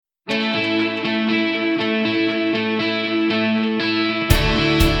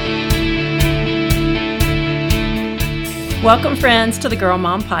Welcome, friends, to the Girl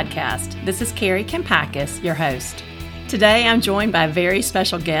Mom Podcast. This is Carrie Kampakis, your host. Today, I'm joined by a very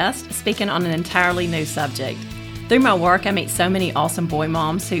special guest speaking on an entirely new subject. Through my work, I meet so many awesome boy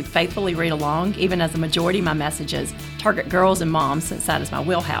moms who faithfully read along, even as the majority of my messages target girls and moms, since that is my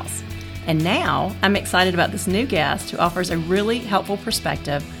wheelhouse. And now, I'm excited about this new guest who offers a really helpful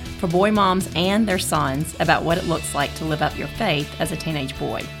perspective for boy moms and their sons about what it looks like to live up your faith as a teenage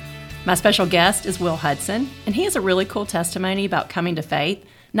boy. My special guest is Will Hudson, and he has a really cool testimony about coming to faith,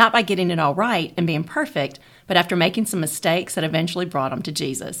 not by getting it all right and being perfect, but after making some mistakes that eventually brought him to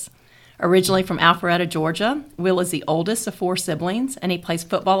Jesus. Originally from Alpharetta, Georgia, Will is the oldest of 4 siblings, and he plays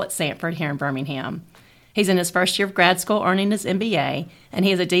football at Samford here in Birmingham. He's in his first year of grad school earning his MBA, and he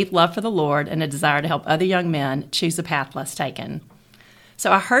has a deep love for the Lord and a desire to help other young men choose a path less taken.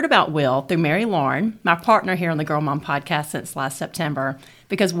 So I heard about Will through Mary Lauren, my partner here on the Girl Mom Podcast since last September,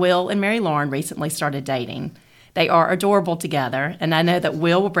 because Will and Mary Lauren recently started dating. They are adorable together, and I know that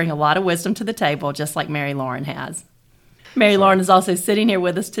Will will bring a lot of wisdom to the table, just like Mary Lauren has. Mary Lauren is also sitting here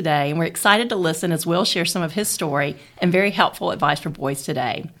with us today, and we're excited to listen as Will shares some of his story and very helpful advice for boys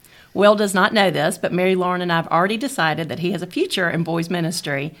today. Will does not know this, but Mary Lauren and I have already decided that he has a future in boys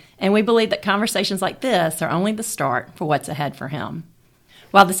ministry, and we believe that conversations like this are only the start for what's ahead for him.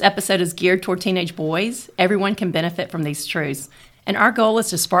 While this episode is geared toward teenage boys, everyone can benefit from these truths. And our goal is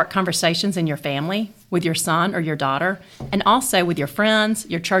to spark conversations in your family, with your son or your daughter, and also with your friends,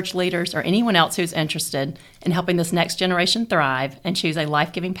 your church leaders, or anyone else who's interested in helping this next generation thrive and choose a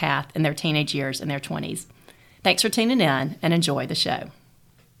life-giving path in their teenage years and their 20s. Thanks for tuning in, and enjoy the show.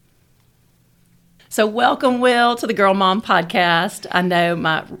 So welcome, Will, to the Girl Mom Podcast. I know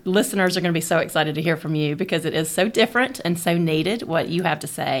my listeners are going to be so excited to hear from you because it is so different and so needed what you have to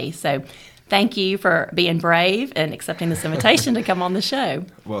say. So thank you for being brave and accepting this invitation to come on the show.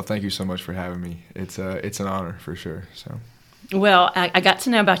 Well, thank you so much for having me. It's an honor for sure. So. Well, I got to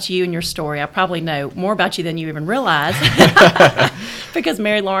know about you and your story. I probably know more about you than you even realize because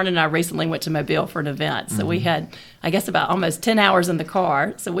Mary Lauren and I recently went to Mobile for an event. So we had, I guess, about almost 10 hours in the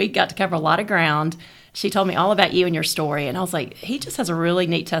car. So we got to cover a lot of ground. She told me all about you and your story, and I was like, he just has a really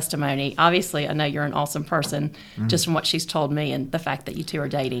neat testimony. Obviously, I know you're an awesome person just from what she's told me and the fact that you two are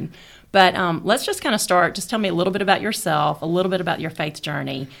dating. But let's just kind of start. Just tell me a little bit about yourself, a little bit about your faith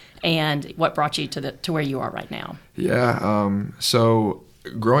journey, and what brought you to where you are right now. Yeah. So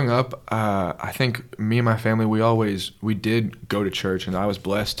growing up, I think me and my family, we did go to church, and I was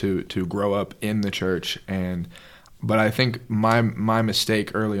blessed to grow up in the church. But I think my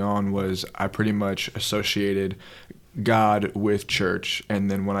mistake early on was I pretty much associated God with church, and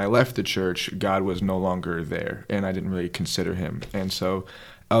then when I left the church, God was no longer there, and I didn't really consider him. And so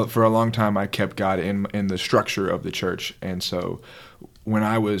for a long time, I kept God in the structure of the church. And so when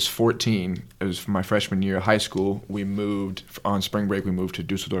I was 14, it was my freshman year of high school, we moved, on spring break, we moved to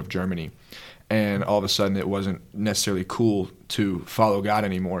Dusseldorf, Germany. And all of a sudden, it wasn't necessarily cool to follow God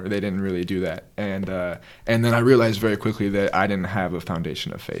anymore. They didn't really do that. And then I realized very quickly that I didn't have a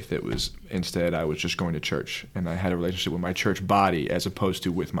foundation of faith. Instead, I was just going to church. And I had a relationship with my church body as opposed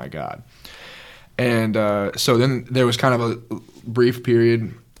to with my God. And so then there was kind of a brief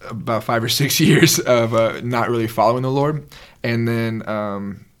period, about 5 or 6 years of not really following the Lord. And then,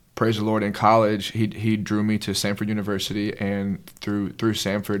 praise the Lord, in college, he drew me to Samford University. And through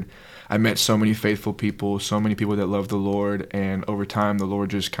Samford, I met so many faithful people, so many people that love the Lord, and over time the Lord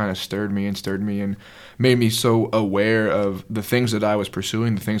just kind of stirred me and made me so aware of the things that I was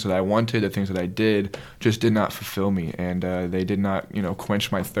pursuing, the things that I wanted, the things that I did just did not fulfill me, and they did not,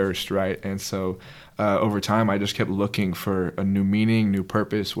 quench my thirst, right? And so over time I just kept looking for a new meaning, new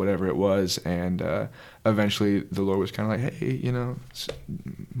purpose, whatever it was, and eventually the Lord was kind of like, hey,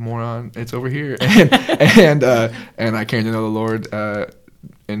 moron, it's over here, and I came to know the Lord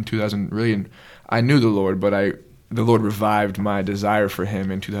in 2000, really, and I knew the Lord, but the Lord revived my desire for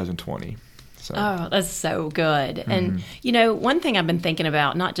him in 2020. So. Oh, that's so good. And, one thing I've been thinking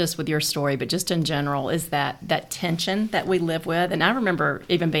about, not just with your story, but just in general, is that tension that we live with. And I remember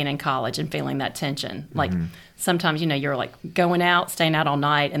even being in college and feeling that tension. Like sometimes, you're like going out, staying out all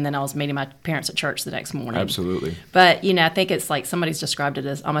night, and then I was meeting my parents at church the next morning. Absolutely. But, I think it's like somebody's described it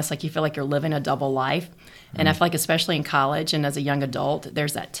as almost like you feel like you're living a double life. And I feel like especially in college and as a young adult,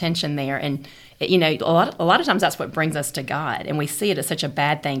 there's that tension there. And, a lot of times that's what brings us to God. And we see it as such a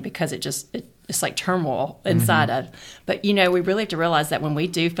bad thing because it's like turmoil inside of. But, we really have to realize that when we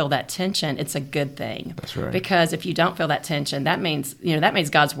do feel that tension, it's a good thing. That's right. Because if you don't feel that tension, that means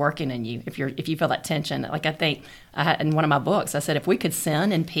God's working in you. If you feel that tension, like I think in one of my books, I said, if we could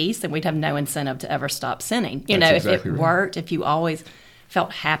sin in peace, then we'd have no incentive to ever stop sinning. That's if it worked, if you always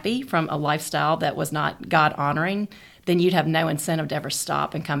felt happy from a lifestyle that was not God honoring, then you'd have no incentive to ever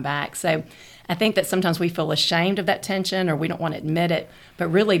stop and come back. So I think that sometimes we feel ashamed of that tension or we don't want to admit it, but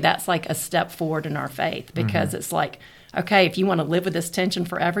really that's like a step forward in our faith, because it's like, okay, if you want to live with this tension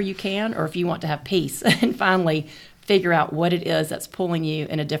forever, you can, or if you want to have peace and finally figure out what it is that's pulling you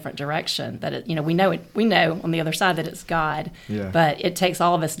in a different direction. That it, we know on the other side that it's God, but it takes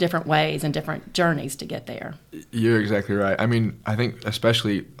all of us different ways and different journeys to get there. You're exactly right. I mean, I think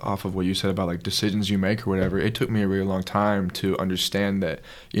especially off of what you said about like decisions you make or whatever, it took me a really long time to understand that,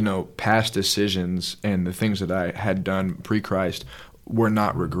 past decisions and the things that I had done pre-Christ were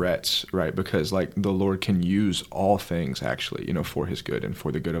not regrets, right? Because like the Lord can use all things actually, for his good and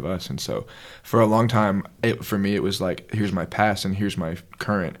for the good of us. And so for a long time, for me, it was like, here's my past and here's my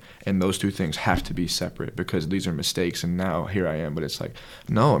current. And those two things have to be separate because these are mistakes. And now here I am. But it's like,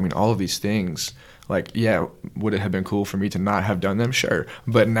 no, I mean, all of these things, like, yeah, would it have been cool for me to not have done them? Sure.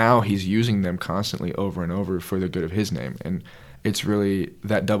 But now he's using them constantly over and over for the good of his name. And it's really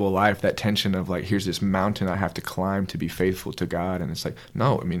that double life, that tension of like, here's this mountain I have to climb to be faithful to God. And it's like,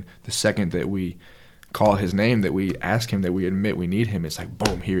 no, I mean, the second that we call his name, that we ask him, that we admit we need him, it's like,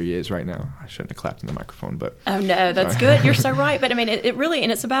 boom, here he is right now. I shouldn't have clapped in the microphone, but. Oh, no, that's good. You're so right. But I mean, it really,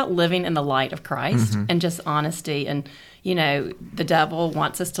 and it's about living in the light of Christ and just honesty. And, the devil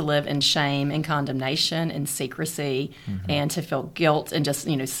wants us to live in shame and condemnation and secrecy and to feel guilt and just,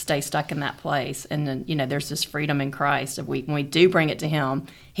 stay stuck in that place. And then, there's this freedom in Christ. When we do bring it to him,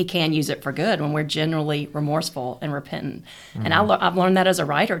 he can use it for good when we're genuinely remorseful and repentant. And I've learned that as a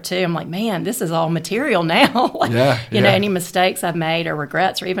writer, too. I'm like, man, this is all material now. Any mistakes I've made or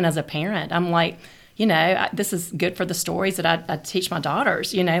regrets, or even as a parent, I'm like, this is good for the stories that I teach my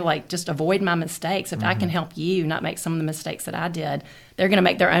daughters, like just avoid my mistakes. If I can help you not make some of the mistakes that I did, they're going to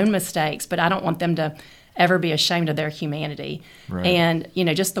make their own mistakes, but I don't want them to ever be ashamed of their humanity. Right. And,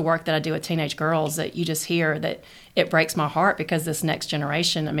 just the work that I do with teenage girls, that you just hear that it breaks my heart because this next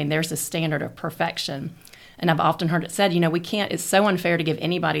generation, I mean, there's a standard of perfection. And I've often heard it said, it's so unfair to give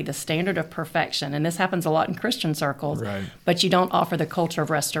anybody the standard of perfection. And this happens a lot in Christian circles, right. But you don't offer the culture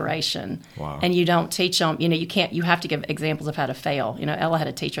of restoration. Wow. And you don't teach them, you have to give examples of how to fail. Ella had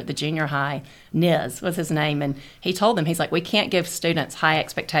a teacher at the junior high, Niz was his name. And he told them, he's like, we can't give students high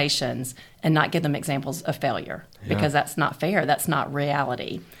expectations and not give them examples of failure because that's not fair. That's not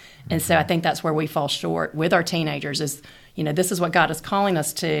reality. And so I think that's where we fall short with our teenagers is, this is what God is calling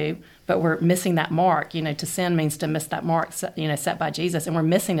us to, but we're missing that mark. To sin means to miss that mark, set by Jesus, and we're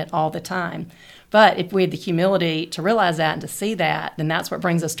missing it all the time. But if we have the humility to realize that and to see that, then that's what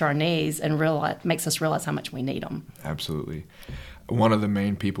brings us to our knees and makes us realize how much we need them. Absolutely. One of the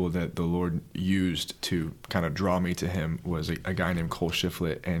main people that the Lord used to kind of draw me to him was a guy named Cole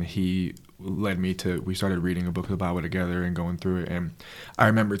Shiflett, and he led me we started reading a book of the Bible together and going through it. And I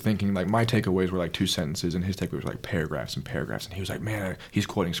remember thinking, like, my takeaways were like 2 sentences, and his takeaways were like paragraphs and paragraphs. And he was like, man, he's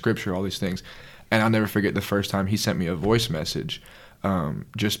quoting scripture, all these things. And I'll never forget the first time he sent me a voice message,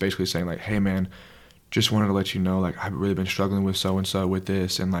 just basically saying, like, hey, man, just wanted to let you know, like, I've really been struggling with so-and-so with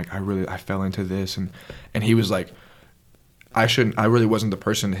this, and, like, I fell into this. And he was like, I really wasn't the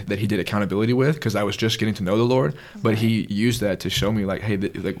person that he did accountability with because I was just getting to know the Lord, but he used that to show me like, hey,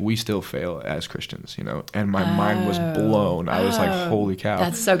 like we still fail as Christians, and my mind was blown. I was like, holy cow.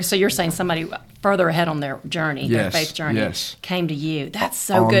 That's so you're saying somebody further ahead on their journey, their faith journey, came to you. That's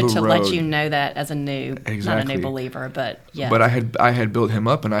so good to let you know that as a new, not a new believer, but yeah. But I had built him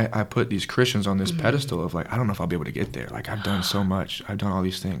up, and I put these Christians on this pedestal of like, I don't know if I'll be able to get there. Like, I've done so much. I've done all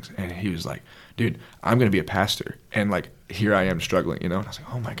these things. And he was like, dude, I'm going to be a pastor. And like, here I am struggling, And I was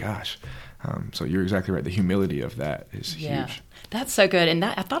like, oh my gosh. So you're exactly right. The humility of that is huge. That's so good. And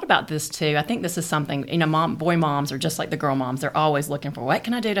I thought about this too. I think this is something, boy moms are just like the girl moms. They're always looking for, what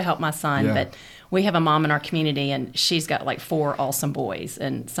can I do to help my son? Yeah. But we have a mom in our community, and she's got like 4 awesome boys.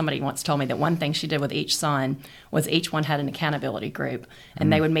 And somebody once told me that one thing she did with each son was each one had an accountability group.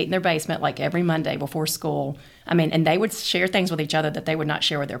 And they would meet in their basement like every Monday before school. And they would share things with each other that they would not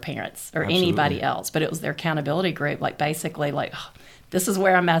share with their parents or anybody else. But it was their accountability group, like basically like, oh, this is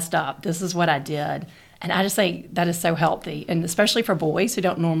where I messed up. This is what I did. And I just think that is so healthy, and especially for boys who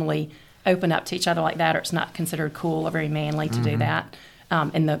don't normally open up to each other like that, or it's not considered cool or very manly to do that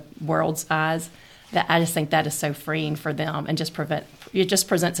in the world's eyes. That I just think that is so freeing for them, and it just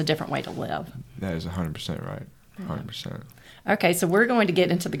presents a different way to live. That is 100% right. 100%. Okay, so we're going to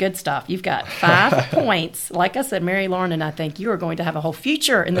get into the good stuff. You've got 5 points. Like I said, Mary Lauren and I think you are going to have a whole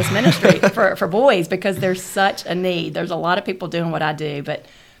future in this ministry for boys because there's such a need. There's a lot of people doing what I do, but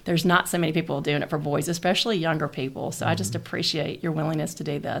there's not so many people doing it for boys, especially younger people. So I just appreciate your willingness to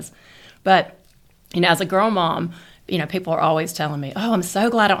do this. But, as a girl mom, people are always telling me, oh, I'm so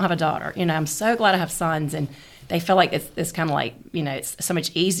glad I don't have a daughter. I'm so glad I have sons. And they feel like it's kind of like, it's so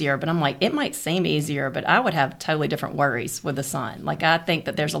much easier. But I'm like, it might seem easier, but I would have totally different worries with a son. Like, I think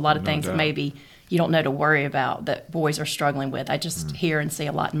that there's a lot of things that maybe you don't know to worry about that boys are struggling with. I just hear and see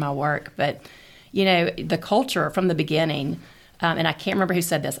a lot in my work. But, the culture from the beginning, and I can't remember who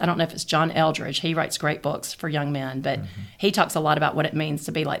said this. I don't know if it's John Eldridge. He writes great books for young men, but he talks a lot about what it means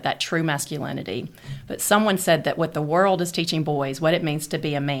to be like that true masculinity. But someone said that what the world is teaching boys, what it means to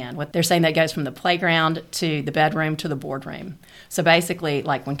be a man, what they're saying that goes from the playground to the bedroom to the boardroom. So basically,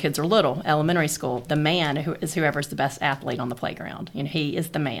 like when kids are little, elementary school, the man is whoever's the best athlete on the playground. He is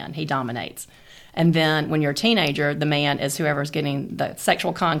the man. He dominates. And then when you're a teenager, the man is whoever's getting the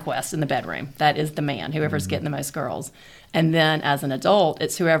sexual conquest in the bedroom. That is the man, whoever's getting the most girls. And then as an adult,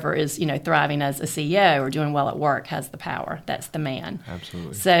 it's whoever is, thriving as a CEO or doing well at work has the power. That's the man.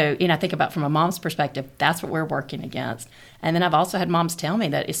 Absolutely. So, I think about from a mom's perspective, that's what we're working against. And then I've also had moms tell me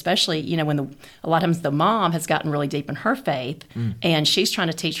that, especially, when a lot of times the mom has gotten really deep in her faith and she's trying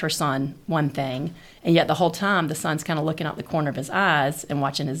to teach her son one thing, and yet the whole time the son's kind of looking out the corner of his eyes and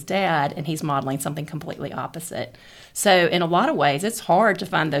watching his dad, and he's modeling something completely opposite. So in a lot of ways, it's hard to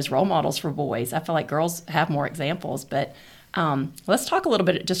find those role models for boys. I feel like girls have more examples, but let's talk a little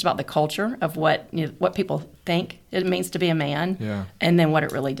bit just about the culture of what people think it means to be a man, and then what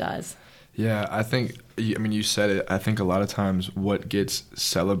it really does. Yeah, I think, you said it. I think a lot of times what gets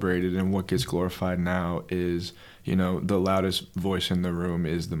celebrated and what gets glorified now is, the loudest voice in the room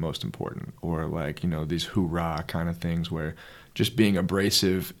is the most important, or like, these hoorah kind of things where just being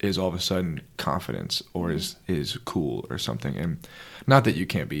abrasive is all of a sudden confidence or is cool or something. And not that you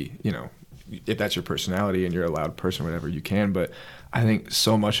can't be, if that's your personality and you're a loud person, whatever, you can. But I think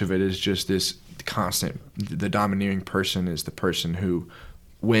so much of it is just this constant, the domineering person is the person who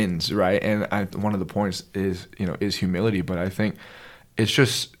wins, right? And one of the points is, is humility. But I think it's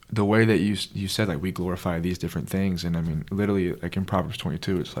just the way that you said, like, we glorify these different things. And literally, like in Proverbs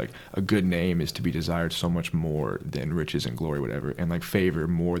 22, it's like a good name is to be desired so much more than riches and glory, whatever, and like favor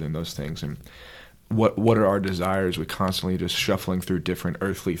more than those things. And what are our desires? We're constantly just shuffling through different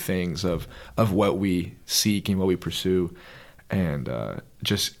earthly things of what we seek and what we pursue. And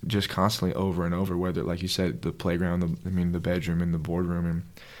just constantly over and over, whether, like you said, the playground, the bedroom and the boardroom.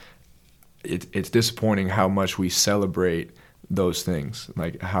 And it's disappointing how much we celebrate those things.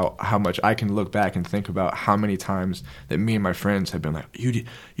 Like how much I can look back and think about how many times that me and my friends have been like,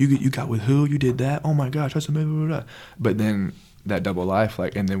 you got with who? You did that? Oh my gosh, that's amazing. But then that double life,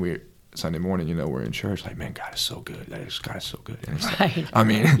 like, and then Sunday morning, we're in church, like, man, God is so good. God is so good. And it's right.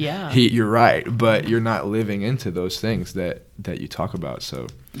 Like, you're right, but you're not living into those things that you talk about. So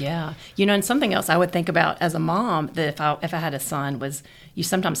yeah, and something else I would think about as a mom that if I had a son was, you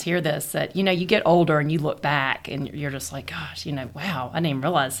sometimes hear this, that you get older and you look back and you're just like, gosh, wow, I didn't even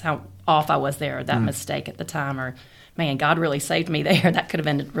realize how off I was there, that mistake at the time, or man, God really saved me there. That could have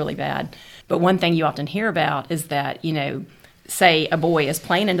ended really bad. But one thing you often hear about is that say a boy is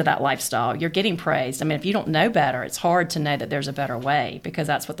playing into that lifestyle, you're getting praised. If you don't know better, it's hard to know that there's a better way, because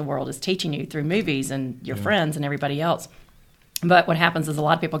that's what the world is teaching you through movies and your friends and everybody else. But what happens is a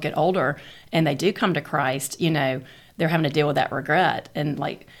lot of people get older and they do come to Christ, they're having to deal with that regret. And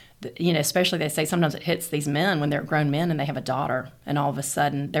like, especially they say sometimes it hits these men when they're grown men and they have a daughter, and all of a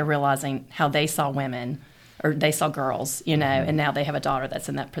sudden they're realizing how they saw women, or they saw girls, and now they have a daughter that's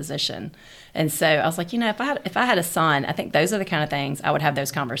in that position. And so I was like, if I had a son, I think those are the kind of things I would have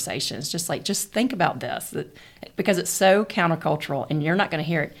those conversations. Just think about this, because it's so countercultural, and you're not going to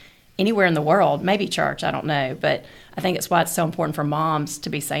hear it anywhere in the world. Maybe church, I don't know, but I think it's why it's so important for moms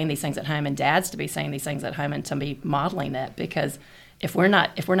to be saying these things at home and dads to be saying these things at home and to be modeling it, because if we're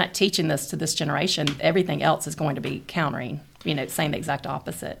not teaching this to this generation, everything else is going to be countering, saying the exact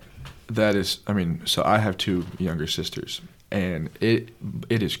opposite. That is, so I have two younger sisters, and it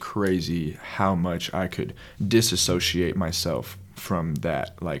is crazy how much I could disassociate myself from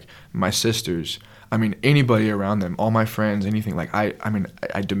that. Like, my sisters, anybody around them, all my friends, anything, like,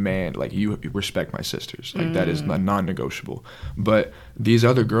 I demand, like, you respect my sisters. Like, that is a non-negotiable. But these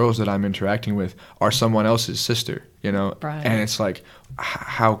other girls that I'm interacting with are someone else's sister, Right. And it's like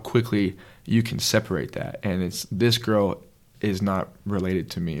how quickly you can separate that. And it's, this girl is not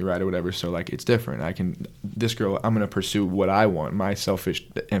related to me, right, or whatever. So, like, it's different. This girl, I'm going to pursue what I want, my selfish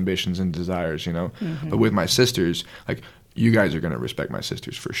ambitions and desires, But with my sisters, like, you guys are going to respect my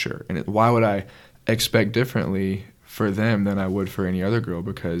sisters for sure. And why would I expect differently for them than I would for any other girl?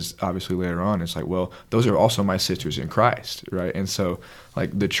 Because obviously later on, it's like, well, those are also my sisters in Christ, right? And so,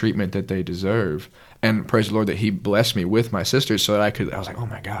 like, the treatment that they deserve, and praise the Lord that He blessed me with my sisters so that I was like, oh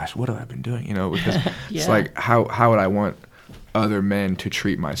my gosh, what have I been doing? Because it's like, how would I want other men to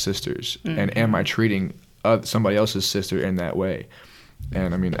treat my sisters? And am I treating somebody else's sister in that way.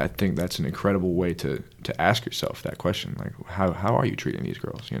 And I mean, I think that's an incredible way to ask yourself that question. Like, how are you treating these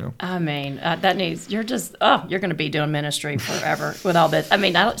girls, you know? I mean, that needs, you're going to be doing ministry forever with all this. I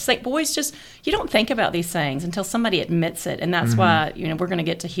mean, I don't think boys you don't think about these things until somebody admits it. And that's why, you know, we're going to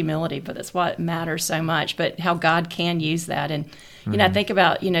get to humility, but that's why it matters so much. But how God can use that. And, you know, I think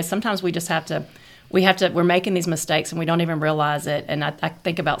about, you know, sometimes we just we're making these mistakes and we don't even realize it. And I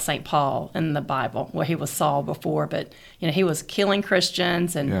think about St. Paul in the Bible, where he was Saul before, but, you know, he was killing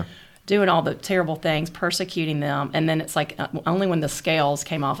Christians and doing all the terrible things, persecuting them. And then it's like only when the scales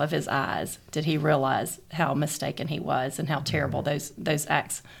came off of his eyes did he realize how mistaken he was and how terrible those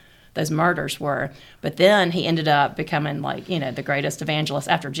acts, those murders were. But then he ended up becoming, like, you know, the greatest evangelist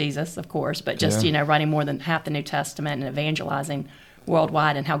after Jesus, of course, but just, you know, writing more than half the New Testament and evangelizing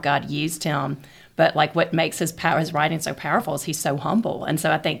worldwide, and how God used him. But like what makes his writing so powerful is he's so humble. And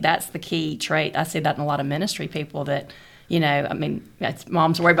so I think that's the key trait. I see that in a lot of ministry people that, you know, I mean,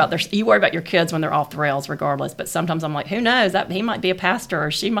 moms worry about you worry about your kids when they're off the rails regardless. But sometimes I'm like, who knows, that he might be a pastor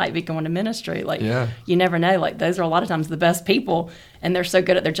or she might be going to ministry. Like, you never know. Like, those are a lot of times the best people, and they're so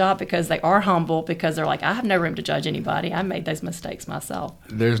good at their job because they are humble, because they're like, I have no room to judge anybody. I made those mistakes myself.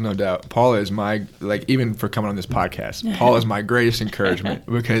 There's no doubt. Paul is my, like, even for coming on this podcast, Paul is my greatest encouragement,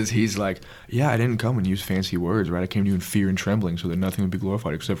 because he's like, yeah, I didn't come and use fancy words, right? I came to you in fear and trembling so that nothing would be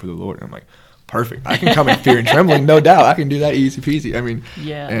glorified except for the Lord. And I'm like, perfect. I can come in fear and trembling, no doubt. I can do that easy peasy. I mean,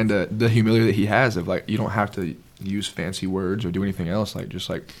 and the humility that he has of, like, you don't have to use fancy words or do anything else. Like, just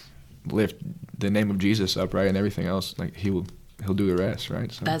like lift the name of Jesus up, right, and everything else. Like, he'll do the rest,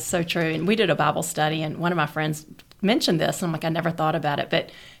 right? So. That's so true. And we did a Bible study, and one of my friends mentioned this, and I'm like, I never thought about it, but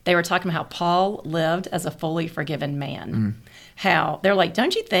they were talking about how Paul lived as a fully forgiven man. How they're like,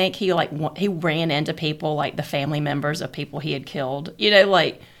 don't you think he ran into people, like the family members of people he had killed? You know,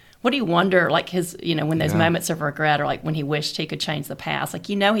 like, what do you wonder, like, his, you know, when those moments of regret, or like when he wished he could change the past, like,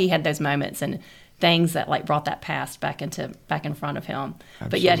 you know, he had those moments and things that, like, brought that past back in front of him. Absolutely.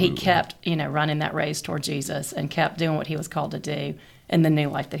 But yet he kept, you know, running that race toward Jesus and kept doing what he was called to do in the new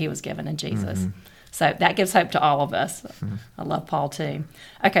life that he was given in Jesus. So that gives hope to all of us. I love Paul too.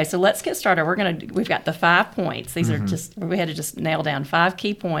 Okay, so let's get started. We've got the 5 points. These are we had to just nail down 5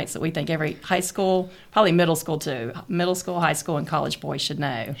 key points that we think every high school, probably middle school too, middle school, high school, and college boys should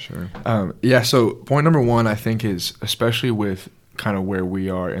know. Sure. So point number 1, I think, is, especially with kind of where we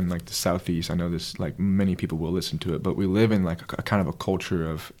are in, like, the Southeast. I know this, like, many people will listen to it, but we live in, like, a kind of a culture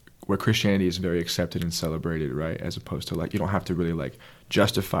of where Christianity is very accepted and celebrated, right? As opposed to, like, you don't have to really, like,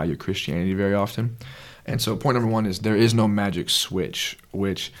 justify your Christianity very often. And so point number 1 is there is no magic switch,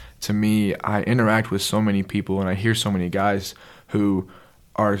 which, to me, I interact with so many people and I hear so many guys who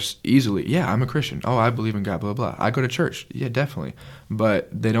are easily, I'm a Christian. Oh, I believe in God, blah, blah. I go to church. Yeah, definitely. But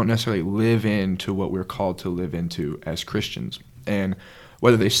they don't necessarily live into what we're called to live into as Christians. And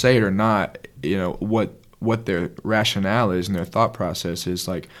whether they say it or not, you know, what their rationale is and their thought process is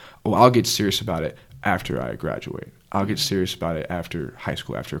like, oh, I'll get serious about it after I graduate. I'll get serious about it after high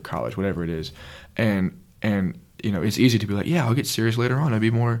school, after college, whatever it is. And you know, it's easy to be like, yeah, I'll get serious later on. I'll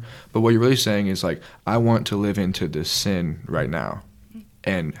be more. But what you're really saying is, like, I want to live into this sin right now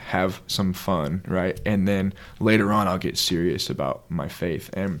and have some fun, right? And then later on, I'll get serious about my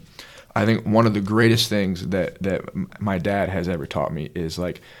faith. And I think one of the greatest things that my dad has ever taught me is,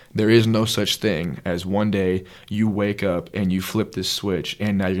 like, there is no such thing as one day you wake up and you flip this switch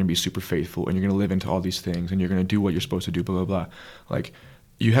and now you're going to be super faithful and you're going to live into all these things and you're going to do what you're supposed to do, blah, blah, blah. Like,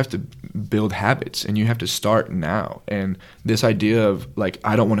 you have to build habits and you have to start now. And this idea of, like,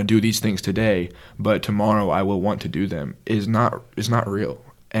 I don't want to do these things today, but tomorrow I will want to do them is not real.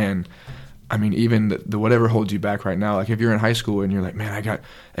 And I mean, even the whatever holds you back right now, like if you're in high school and you're like, man, I got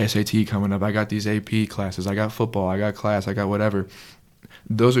SAT coming up, I got these AP classes, I got football, I got class, I got whatever.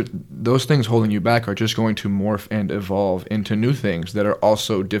 Those things holding you back are just going to morph and evolve into new things that are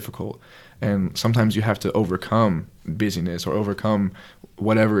also difficult. And sometimes you have to overcome busyness or overcome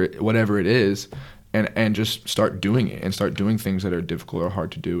whatever it is and just start doing it and start doing things that are difficult or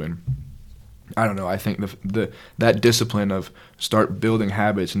hard to do. And I don't know. I think that discipline of start building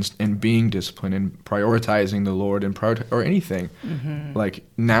habits and being disciplined and prioritizing the Lord and or anything, like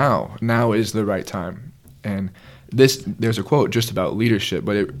now is the right time. And there's a quote just about leadership,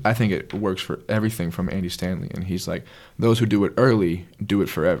 but I think it works for everything, from Andy Stanley, and he's like, "Those who do it early do it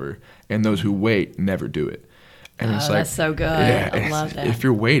forever, and those who wait never do it." And it's like, that's so good. Yeah, I love that. If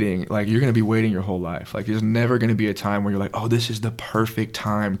you're waiting, like, you're going to be waiting your whole life. Like, there's never going to be a time where you're like, oh, this is the perfect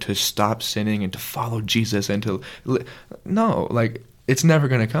time to stop sinning and to follow Jesus and to... No, like, it's never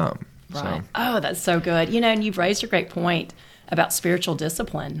going to come. Right. So. Oh, that's so good. You know, and you've raised a great point about spiritual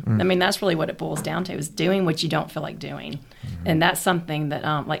discipline. I mean, that's really what it boils down to, is doing what you don't feel like doing. And that's something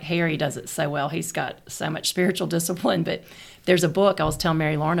that, like Harry does it so well. He's got so much spiritual discipline. But there's a book, I was telling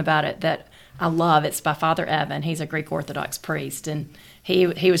Mary Lauren about it, that I love. It's by Father Evan. He's a Greek Orthodox priest. And he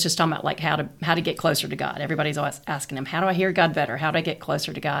was just talking about like how to get closer to God. Everybody's always asking him, how do I hear God better? How do I get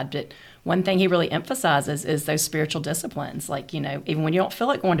closer to God? But one thing he really emphasizes is those spiritual disciplines. Like, even when you don't feel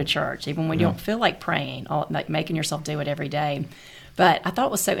like going to church, even when you don't feel like praying, like making yourself do it every day. But I thought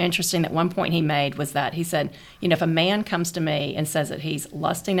it was so interesting that one point he made was that he said, if a man comes to me and says that he's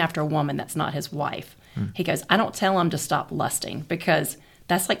lusting after a woman that's not his wife, he goes, I don't tell him to stop lusting, because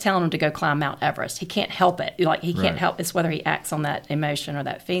that's like telling him to go climb Mount Everest. He can't help it. Like, he can't help. It's whether he acts on that emotion or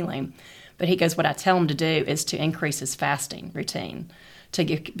that feeling. But he goes, what I tell him to do is to increase his fasting routine.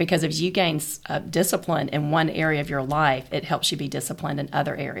 Because if you gain discipline in one area of your life, it helps you be disciplined in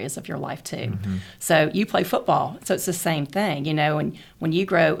other areas of your life too. So you play football, so it's the same thing, and when you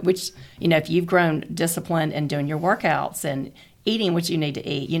grow, which, if you've grown disciplined in doing your workouts and eating what you need to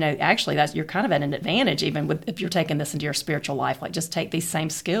eat, actually you're kind of at an advantage even if you're taking this into your spiritual life. Like, just take these same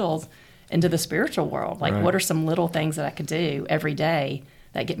skills into the spiritual world. Like, what are some little things that I could do every day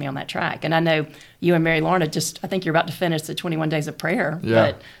that get me on that track? And I know you and Mary Lauren I think you're about to finish the 21 Days of Prayer,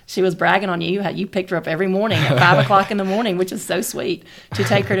 but she was bragging on you how you picked her up every morning at 5 o'clock in the morning, which is so sweet, to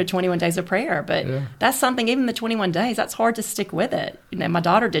take her to 21 Days of Prayer. But that's something, even the 21 days, that's hard to stick with it. My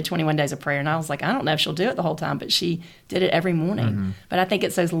daughter did 21 Days of Prayer, and I was like, I don't know if she'll do it the whole time, but she did it every morning. But I think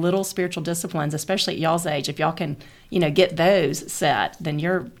it's those little spiritual disciplines, especially at y'all's age, if y'all can, get those set, then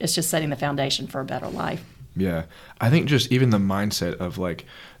it's just setting the foundation for a better life. Yeah. I think just even the mindset of like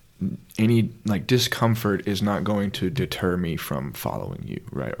any like discomfort is not going to deter me from following you,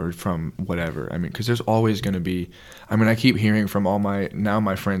 right? Or from whatever. I mean, because there's always going to be, I keep hearing from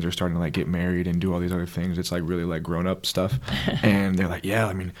my friends are starting to like get married and do all these other things. It's like really like grown up stuff. And they're like,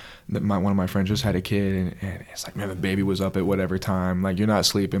 one of my friends just had a kid and it's like, man, the baby was up at whatever time. Like, you're not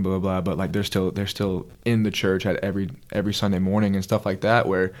sleeping, blah, blah, blah. But like, they're still in the church at every Sunday morning and stuff like that,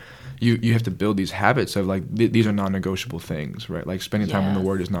 where you have to build these habits of like, these are non-negotiable things, right? Like, spending time in the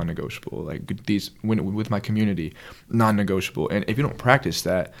Word is non-negotiable. Like, these with my community, non-negotiable. And if you don't practice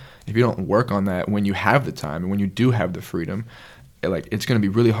that, if you don't work on that when you have the time and when you do have the freedom, like, it's going to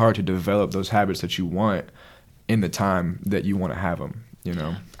be really hard to develop those habits that you want in the time that you want to have them.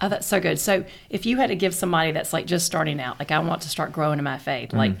 Oh, that's so good. So if you had to give somebody that's like just starting out, like, I want to start growing in my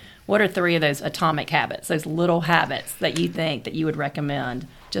faith, like, what are 3 of those atomic habits, those little habits that you think that you would recommend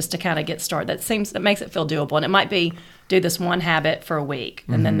just to kind of get started? That makes it feel doable. And it might be, do this one habit for a week,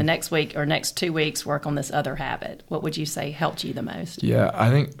 and then the next week or next 2 weeks work on this other habit. What would you say helped you the most? Yeah,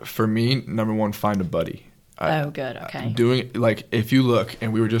 I think for me, number one, find a buddy. Good. Okay. Doing, like, if you look,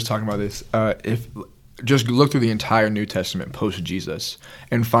 and we were just talking about this, just look through the entire New Testament post-Jesus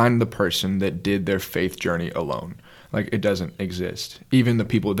and find the person that did their faith journey alone. Like, it doesn't exist. Even the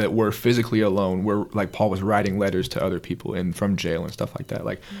people that were physically alone were, like, Paul was writing letters to other people from jail and stuff like that.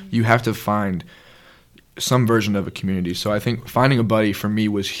 Like, you have to find some version of a community. So I think finding a buddy for me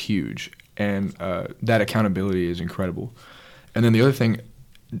was huge, and that accountability is incredible. And then the other thing,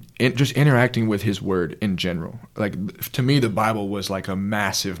 just interacting with his word in general. Like, to me, the Bible was like a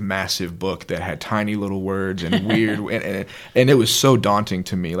massive, massive book that had tiny little words and weird, and it was so daunting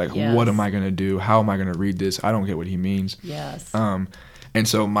to me. Like, what am I going to do? How am I going to read this? I don't get what he means. Yes. And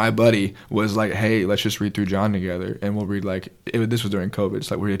so my buddy was like, hey, let's just read through John together, and we'll read this was during COVID.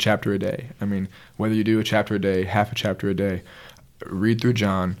 It's like, we read a chapter a day. I mean, whether you do a chapter a day, half a chapter a day, read through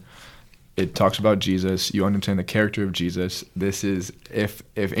John. It talks about Jesus. You understand the character of Jesus. This is, if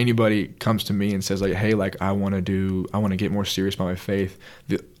anybody comes to me and says like, hey, like, I want to get more serious about my faith,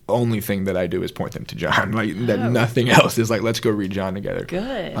 the only thing that I do is point them to John. Like, that nothing else is like, let's go read John together.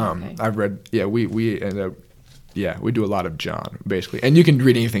 Good. Okay. I've read, we end up, we do a lot of John basically, and you can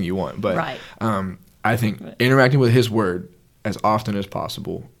read anything you want, but right. I think interacting with his word as often as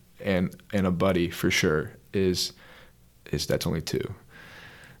possible and a buddy for sure is that's only 2.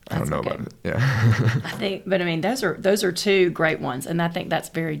 I don't know about it. Yeah. I think, but I mean, those are 2 great ones, and I think that's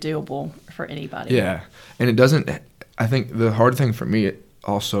very doable for anybody. Yeah, and it doesn't. I think the hard thing for me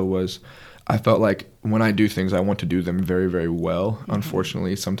also was, I felt like when I do things, I want to do them very, very well.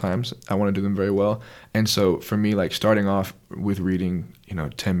 Unfortunately, sometimes I want to do them very well, and so for me, like, starting off with reading,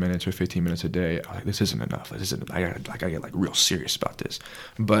 10 minutes or 15 minutes a day, I'm like, this isn't enough. I gotta get like real serious about this.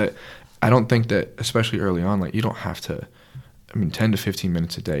 But I don't think that, especially early on, like, you don't have to. 10 to 15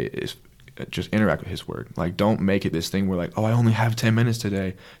 minutes a day is just interact with his word. Like, don't make it this thing where like, oh, I only have 10 minutes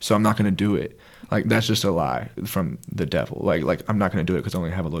today, so I'm not going to do it. Like, that's just a lie from the devil. Like I'm not going to do it because I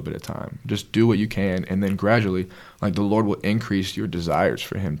only have a little bit of time. Just do what you can, and then gradually, like, the Lord will increase your desires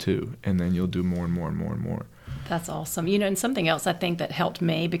for him too, and then you'll do more and more and more and more. That's awesome. And something else I think that helped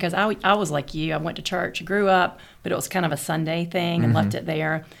me, because I was like you, I went to church, grew up, but it was kind of a Sunday thing and left it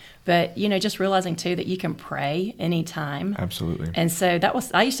there. But, just realizing, too, that you can pray anytime. Absolutely. And so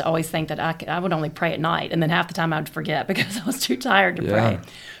I used to always think that I would only pray at night, and then half the time I would forget because I was too tired to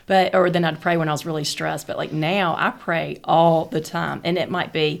pray. Or then I'd pray when I was really stressed. But, like, now I pray all the time. And it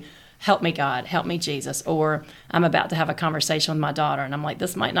might be, help me, God, help me, Jesus. Or I'm about to have a conversation with my daughter, and I'm like,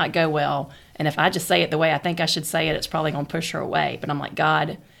 this might not go well. And if I just say it the way I think I should say it, it's probably going to push her away. But I'm like,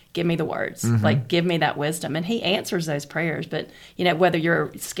 God, give me the words. Like, give me that wisdom. And he answers those prayers. But, whether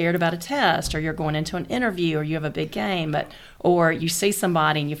you're scared about a test, or you're going into an interview, or you have a big game, or you see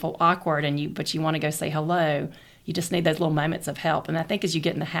somebody and you feel awkward but you want to go say hello, you just need those little moments of help. And I think as you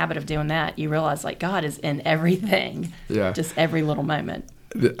get in the habit of doing that, you realize, like, God is in everything. Yeah. Just every little moment.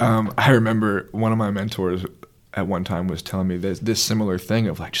 I remember one of my mentors at one time was telling me this similar thing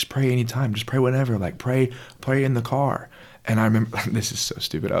of like, just pray anytime, just pray whenever, like pray in the car. And I remember, this is so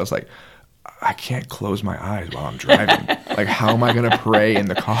stupid, I was like, I can't close my eyes while I'm driving. Like, how am I going to pray in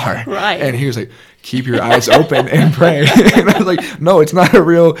the car? Right. And he was like, keep your eyes open and pray. And I was like, no, it's not a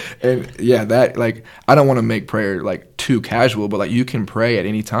real. And yeah, that, like, I don't want to make prayer like too casual, but like, you can pray at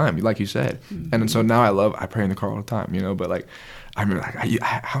any time, like you said. And so now I pray in the car all the time, but like, I remember, like,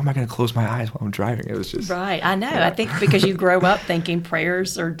 how am I going to close my eyes while I'm driving? It was just... Right, I know. Yeah. I think because you grow up thinking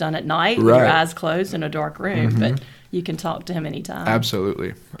prayers are done at night with your eyes closed in a dark room, but you can talk to him anytime.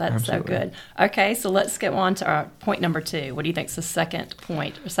 Absolutely. That's so good. Okay, so let's get on to our point number 2. What do you think is the second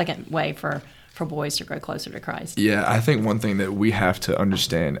point, or second way for boys to grow closer to Christ? Yeah, I think one thing that we have to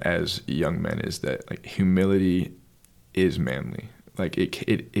understand as young men is that, like, humility is manly. Like,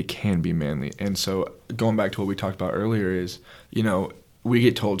 it can be manly. And so going back to what we talked about earlier is, we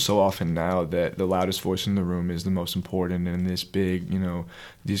get told so often now that the loudest voice in the room is the most important, and this big,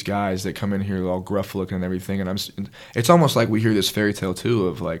 these guys that come in here all gruff looking and everything. And it's almost like we hear this fairy tale too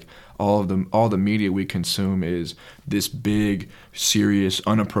of like all the media we consume is this big, serious,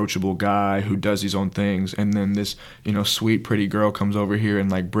 unapproachable guy who does his own things, and then this, sweet, pretty girl comes over here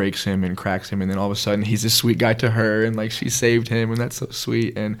and like breaks him and cracks him, and then all of a sudden he's this sweet guy to her, and like she saved him, and that's so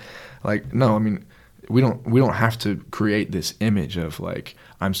sweet. And like, no, I mean, we don't have to create this image of like,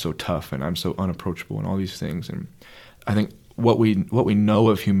 I'm so tough and I'm so unapproachable and all these things. And I think what we know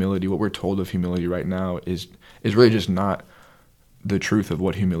of humility, what we're told of humility right now is really just not the truth of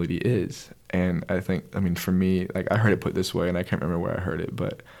what humility is. And I think, for me, like, I heard it put this way, and I can't remember where I heard it,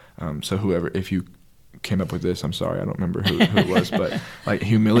 but so if you came up with this, I'm sorry, I don't remember who it was, but like,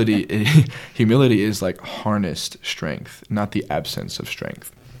 humility is like harnessed strength, not the absence of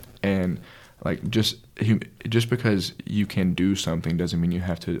strength. And like, just because you can do something doesn't mean you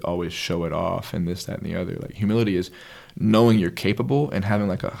have to always show it off and this, that, and the other. Like, humility is knowing you're capable and having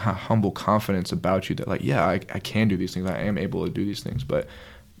like a humble confidence about you that, like, yeah, I can do these things. I am able to do these things, but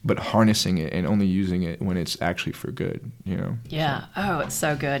harnessing it and only using it when it's actually for good, Yeah. So. Oh, it's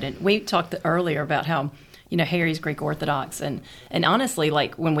so good. And we talked earlier about how, Harry's Greek Orthodox. And honestly,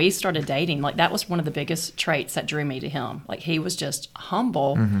 like, when we started dating, like, that was one of the biggest traits that drew me to him. Like, he was just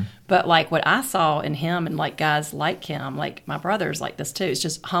humble. But, like, what I saw in him and, like, guys like him, like, my brother's like this, too. It's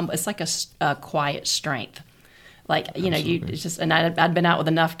just humble. It's like a quiet strength. Like, it's just, and I'd been out with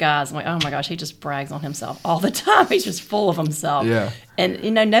enough guys. I'm like, oh my gosh, he just brags on himself all the time. He's just full of himself. Yeah. And,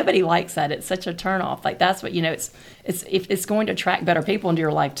 nobody likes that. It's such a turnoff. Like, that's what, it's going to attract better people into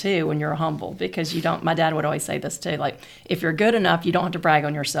your life too when you're humble, because my dad would always say this too. Like, if you're good enough, you don't have to brag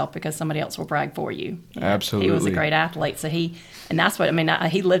on yourself because somebody else will brag for you. Absolutely. He was a great athlete. So and that's what,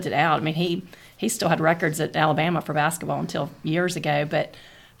 he lived it out. He still had records at Alabama for basketball until years ago, but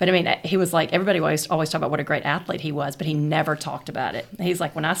he was like, everybody always talked about what a great athlete he was, but he never talked about it. He's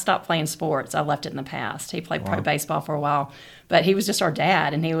like, when I stopped playing sports, I left it in the past. He played pro baseball for a while, but he was just our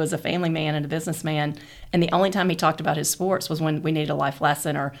dad, and he was a family man and a businessman. And the only time he talked about his sports was when we needed a life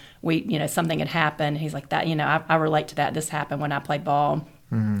lesson, or something had happened. He's like, that, I relate to that. This happened when I played ball.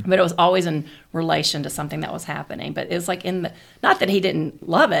 But it was always in relation to something that was happening. But it was like not that he didn't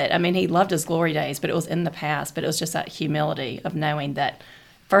love it. He loved his glory days, but it was in the past. But it was just that humility of knowing that,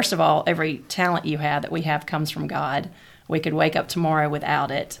 first of all, every talent that we have comes from God. We could wake up tomorrow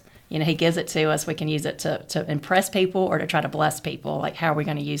without it. He gives it to us. We can use it to impress people or to try to bless people. Like, how are we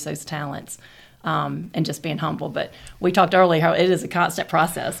going to use those talents? and just being humble. But we talked earlier how it is a constant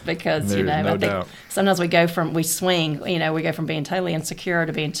process because, I think sometimes we swing, we go from being totally insecure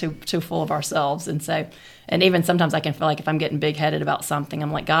to being too full of ourselves. And so, and even sometimes I can feel like if I'm getting big headed about something,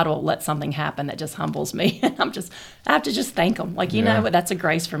 I'm like, God will let something happen that just humbles me. And I have to just thank him. Like, but that's a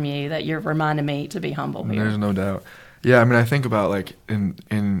grace from you that you're reminding me to be humble here. There's no doubt. Yeah. I mean, I think about like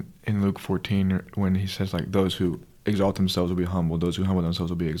in Luke 14, when he says like those who exalt themselves will be humbled, those who humble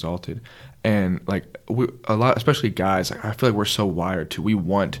themselves will be exalted. And like a lot, especially guys, like I feel like we're so wired we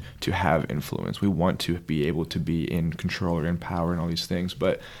want to have influence. We want to be able to be in control or in power and all these things.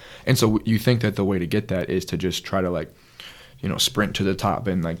 And so you think that the way to get that is to just try to like, sprint to the top.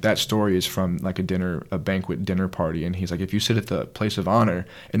 And like that story is from like a banquet dinner party. And he's like, if you sit at the place of honor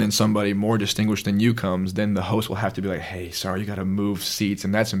and then somebody more distinguished than you comes, then the host will have to be like, hey, sorry, you got to move seats.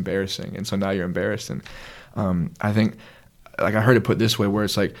 And that's embarrassing. And so now you're embarrassed. And I think, like I heard it put this way, where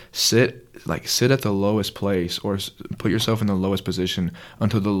it's like sit at the lowest place or put yourself in the lowest position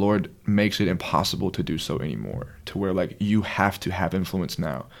until the Lord makes it impossible to do so anymore. To where like you have to have influence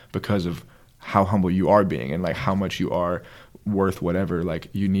now because of how humble you are being and like how much you are worth whatever. Like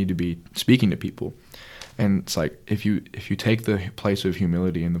you need to be speaking to people. And it's like if you take the place of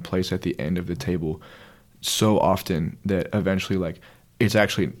humility and the place at the end of the table so often that eventually like it's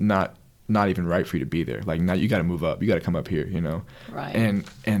actually not even right for you to be there. Like now you got to move up. You got to come up here, Right.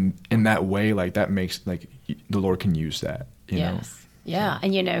 And in that way, like that makes like the Lord can use that, Yes. Yeah.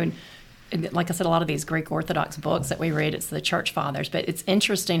 And, and like I said, a lot of these Greek Orthodox books that we read, it's the church fathers, but it's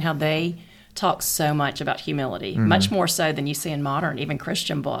interesting how they talk so much about humility, much more so than you see in modern, even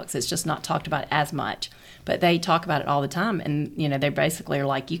Christian books. It's just not talked about as much, but they talk about it all the time. And, they basically are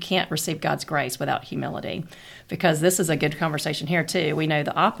like, you can't receive God's grace without humility, because this is a good conversation here too. We know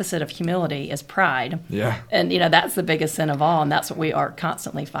the opposite of humility is pride. Yeah. And, that's the biggest sin of all. And that's what we are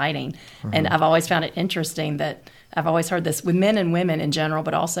constantly fighting. And I've always found it interesting that I've always heard this with men and women in general,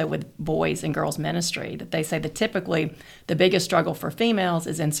 but also with boys and girls ministry, that they say that typically the biggest struggle for females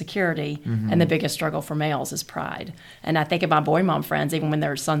is insecurity and the biggest struggle for males is pride. And I think of my boy mom friends, even when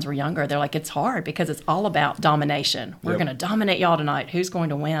their sons were younger, they're like, it's hard because it's all about domination. We're going to dominate y'all tonight. Who's going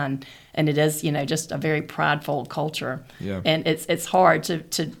to win? And it is, just a very prideful culture. Yeah. And it's hard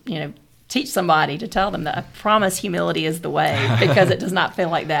to teach somebody, to tell them that I promise humility is the way, because it does not feel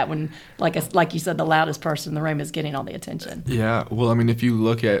like that when, like you said, the loudest person in the room is getting all the attention. Yeah. Well, I mean, if you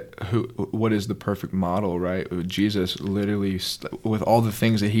look at what is the perfect model, right? Jesus literally, with all the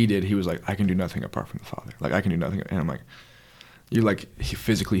things that he did, he was like, I can do nothing apart from the Father. Like, I can do nothing. And I'm like, you're like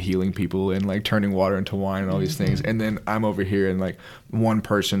physically healing people and like turning water into wine and all these things. And then I'm over here and like one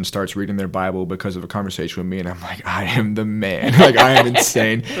person starts reading their Bible because of a conversation with me. And I'm like, I am the man. Like I am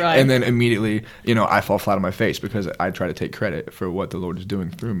insane. Right. And then immediately, I fall flat on my face because I try to take credit for what the Lord is doing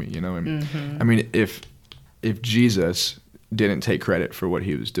through me, And I mean, if Jesus didn't take credit for what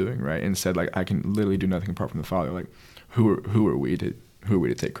he was doing, right, and said like, I can literally do nothing apart from the Father, like who are we to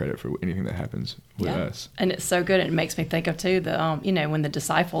take credit for anything that happens with us? And it's so good. It makes me think of, too, when the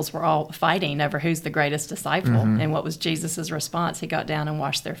disciples were all fighting over who's the greatest disciple, and what was Jesus's response? He got down and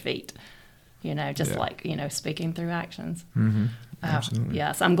washed their feet, like, speaking through actions. Absolutely.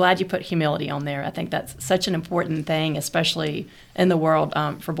 Yes, I'm glad you put humility on there. I think that's such an important thing, especially in the world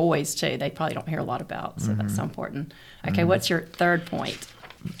for boys, too. They probably don't hear a lot about, so that's so important. Okay, what's your third point?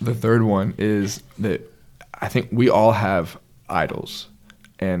 The third one is that I think we all have idols.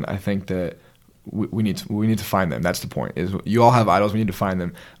 And I think that we need to find them. That's the point. Is you all have idols. We need to find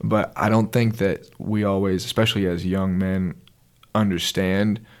them. But I don't think that we always, especially as young men,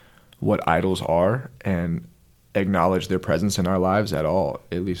 understand what idols are and acknowledge their presence in our lives at all.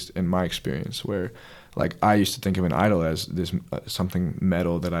 At least in my experience, where like I used to think of an idol as this something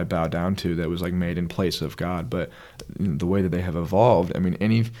metal that I bow down to that was like made in place of God. But the way that they have evolved, I mean,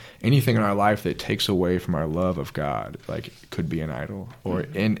 anything in our life that takes away from our love of God, like could be an idol, or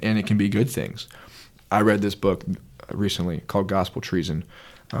and it can be good things. I read this book recently called Gospel Treason,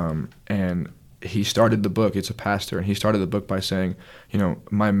 and he started the book. It's a pastor, and he started the book by saying,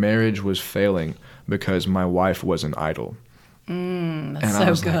 my marriage was failing because my wife was an idol. That's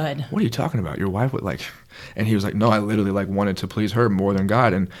so good. Like, what are you talking about? Your wife would like, and he was like, no, I literally like wanted to please her more than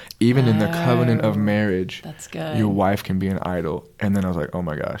God. And even in the covenant of marriage, that's good. Your wife can be an idol. And then I was like, oh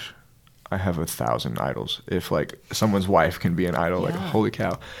my gosh, I have 1,000 idols. If like someone's wife can be an idol, like holy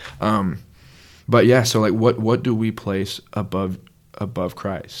cow. But yeah, so like what do we place above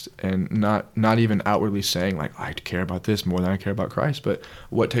Christ, and not even outwardly saying like I care about this more than I care about Christ, but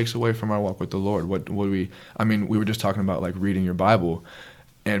what takes away from our walk with the Lord? What we were just talking about like reading your Bible,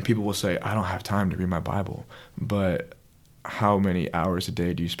 and people will say I don't have time to read my Bible, but how many hours a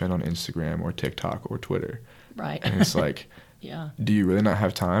day do you spend on Instagram or TikTok or Twitter? Right. And it's like, yeah. Do you really not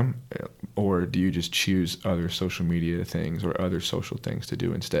have time, or do you just choose other social media things or other social things to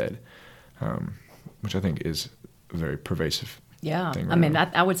do instead? Which I think is a very pervasive Yeah. thing right I mean,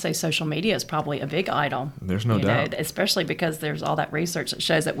 now. I would say social media is probably a big idol. There's no doubt. Especially because there's all that research that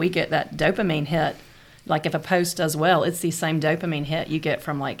shows that we get that dopamine hit. Like if a post does well, it's the same dopamine hit you get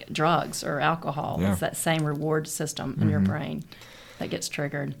from like drugs or alcohol. Yeah. It's that same reward system in your brain that gets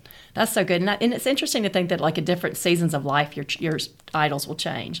triggered. That's so good. And it's interesting to think that like at different seasons of life, your idols will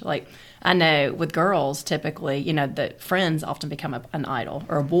change. Like I know with girls, typically, the friends often become an idol,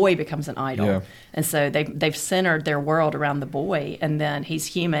 or a boy becomes an idol. Yeah. And so they've centered their world around the boy, and then he's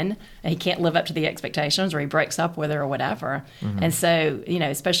human and he can't live up to the expectations, or he breaks up with her or whatever. And so,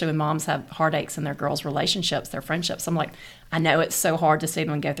 especially when moms have heartaches in their girls' relationships, their friendships, I'm like, I know it's so hard to see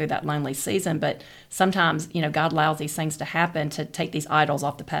them go through that lonely season, but sometimes, God allows these things to happen to take these idols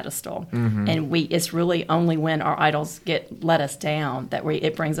off the pedestal. And it's really only when our idols let us down that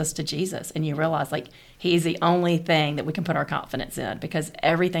it brings us to Jesus. And you realize like he's the only thing that we can put our confidence in, because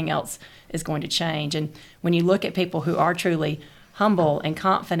everything else is going to change. And when you look at people who are truly humble and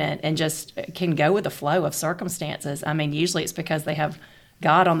confident and just can go with the flow of circumstances, I mean, usually it's because they have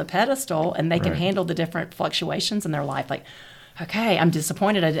God on the pedestal and they can handle the different fluctuations in their life. Like, okay, I'm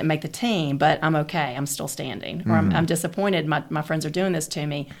disappointed I didn't make the team, but I'm okay. I'm still standing. Or I'm disappointed my friends are doing this to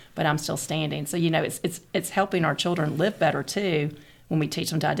me, but I'm still standing. So, it's helping our children live better too when we teach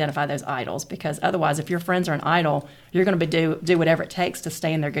them to identify those idols, because otherwise if your friends are an idol, you're going to do whatever it takes to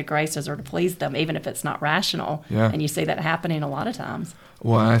stay in their good graces or to please them, even if it's not rational. Yeah. And you see that happening a lot of times.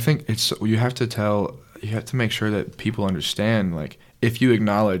 Well, I think you have to make sure that people understand, like, if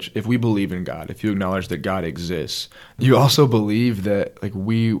we believe in God, if you acknowledge that God exists, you also believe that like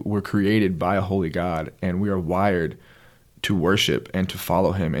we were created by a holy God and we are wired to worship and to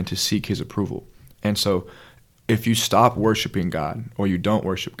follow him and to seek his approval. And so if you stop worshiping God or you don't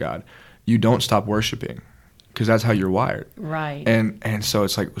worship God, you don't stop worshiping, because that's how you're wired. Right. And so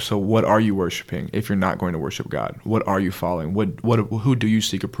it's like, so what are you worshiping if you're not going to worship God? What are you following? Who do you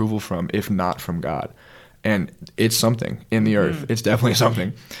seek approval from if not from God? And it's something in the earth. It's definitely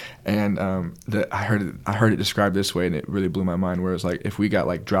something. And I heard it described this way, and it really blew my mind, where it's like if we got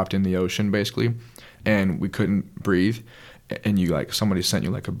like dropped in the ocean basically and we couldn't breathe, and you like somebody sent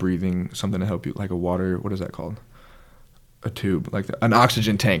you like a breathing something to help you, like a water, what is that called? A tube, like an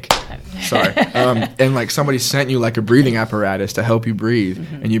oxygen tank. Sorry. And like somebody sent you like a breathing apparatus to help you breathe,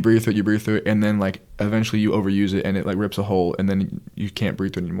 and you breathe through it, and then like eventually you overuse it and it like rips a hole, and then you can't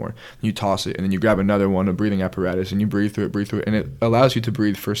breathe through it anymore. You toss it, and then you grab another one, a breathing apparatus, and you breathe through it, and it allows you to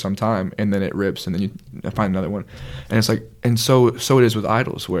breathe for some time, and then it rips, and then you find another one. And it's like, and so it is with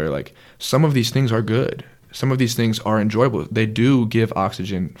idols, where like some of these things are good. Some of these things are enjoyable. They do give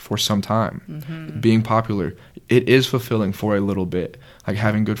oxygen for some time. Being popular, it is fulfilling for a little bit. Like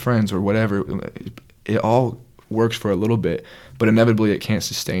having good friends or whatever, it all works for a little bit, but inevitably it can't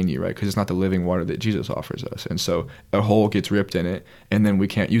sustain you, right? Because it's not the living water that Jesus offers us. And so a hole gets ripped in it, and then we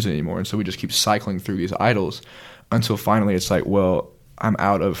can't use it anymore. And so we just keep cycling through these idols until finally it's like, well, I'm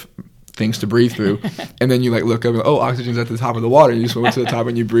out of things to breathe through. And then you like look up and oxygen's at the top of the water, and you swim to the top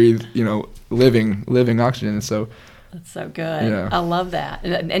and you breathe, living oxygen. And so that's so good. Yeah. I love that.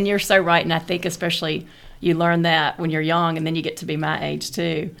 And you're so right. And I think especially you learn that when you're young, and then you get to be my age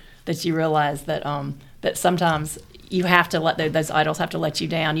too, that you realize that that sometimes you have to let those idols have to let you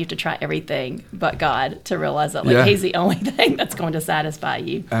down. You have to try everything but God to realize that he's the only thing that's going to satisfy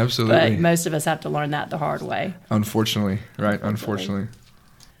you. Absolutely. But most of us have to learn that the hard way. Unfortunately, right? Unfortunately.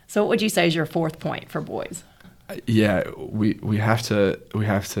 So what would you say is your fourth point for boys? Yeah, we have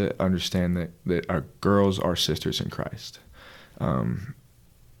to understand that our girls are sisters in Christ.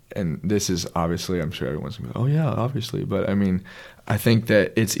 And this is obviously, I'm sure everyone's going to be, oh yeah, obviously. But I mean, I think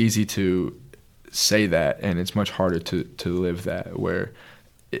that it's easy to say that, and it's much harder to live that, where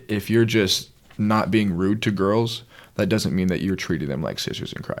if you're just not being rude to girls, that doesn't mean that you're treating them like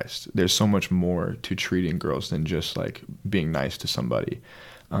sisters in Christ. There's so much more to treating girls than just like being nice to somebody.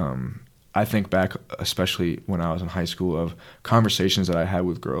 I think back, especially when I was in high school, of conversations that I had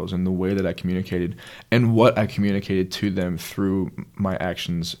with girls and the way that I communicated and what I communicated to them through my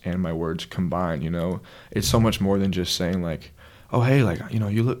actions and my words combined. It's so much more than just saying like, oh, hey, like, you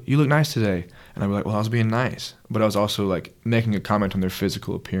look nice today. And I'd be like, well, I was being nice. But I was also like making a comment on their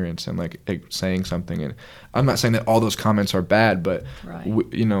physical appearance and like saying something. And I'm not saying that all those comments are bad, but right.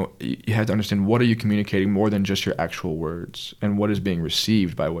 You have to understand, what are you communicating more than just your actual words, and what is being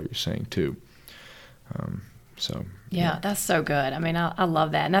received by what you're saying too. So yeah, that's so good. I mean, I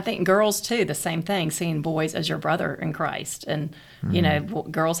love that. And I think girls, too, the same thing, seeing boys as your brother in Christ. And, you know,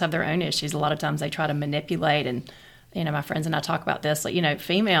 girls have their own issues. A lot of times they try to manipulate. And, you know, my friends and I talk about this. Like, you know,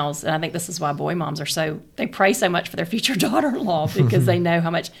 females, and I think this is why boy moms they pray so much for their future daughter-in-law because they know how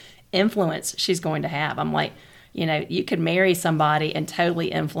much influence she's going to have. I'm like, you know, you could marry somebody and totally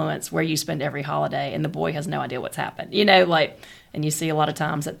influence where you spend every holiday, and the boy has no idea what's happened. You know, like, and you see a lot of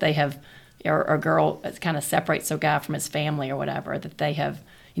times that they have, or a girl kind of separates a guy from his family or whatever, that they have,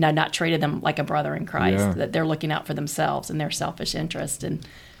 you know, not treated them like a brother in Christ, that they're looking out for themselves and their selfish interest. And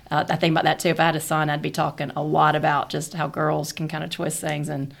I think about that too. If I had a son, I'd be talking a lot about just how girls can kind of twist things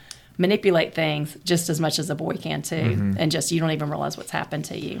and manipulate things just as much as a boy can too. And just, you don't even realize what's happened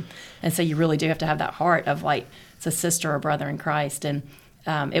to you. And so you really do have to have that heart of like, it's a sister or brother in Christ. And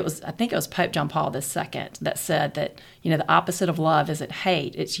I think it was Pope John Paul II that said that, you know, the opposite of love isn't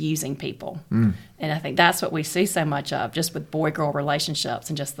hate, it's using people. And I think that's what we see so much of just with boy-girl relationships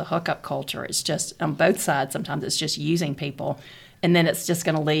and just the hookup culture. It's just on both sides, sometimes it's just using people. And then it's just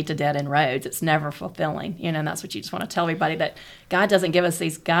going to lead to dead-end roads. It's never fulfilling, you know, and that's what you just want to tell everybody, that God doesn't give us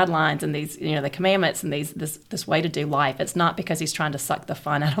these guidelines and these, you know, the commandments and this way to do life. It's not because he's trying to suck the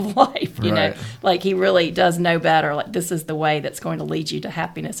fun out of life, you know. Like, he really does know better. Like, this is the way that's going to lead you to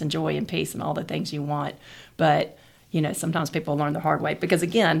happiness and joy and peace and all the things you want. But, you know, sometimes people learn the hard way because,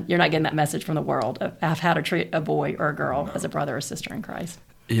 again, you're not getting that message from the world of how to treat a boy or a girl as a brother or sister in Christ.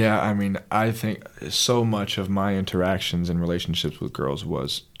 Yeah, I mean, I think so much of my interactions and relationships with girls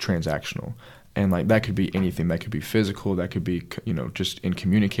was transactional. And, like, that could be anything. That could be physical. That could be, you know, just in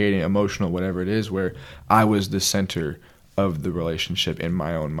communicating, emotional, whatever it is, where I was the center of the relationship in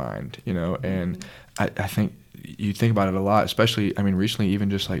my own mind, you know. And I think you think about it a lot, especially, I mean, recently, even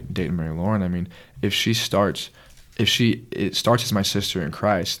just, like, dating Mary Lauren. I mean, it starts as my sister in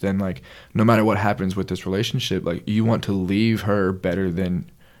Christ, then, like, no matter what happens with this relationship, like, you want to leave her better than,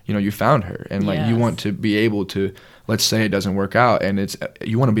 you know, you found her. And, like, you want to be able to, let's say it doesn't work out, and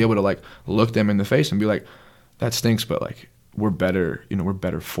you want to be able to, like, look them in the face and be like, that stinks, but, like, we're better, you know, we're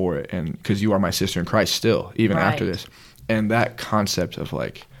better for it. And because you are my sister in Christ still, even after this. And that concept of,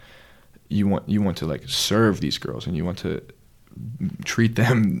 like, you want to, like, serve these girls, and you want to treat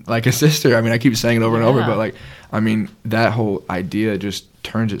them like a sister. I mean, I keep saying it over and over, but, like, I mean, that whole idea just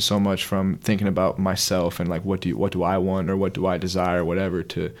turns it so much from thinking about myself and, like, what do I want or what do I desire, whatever,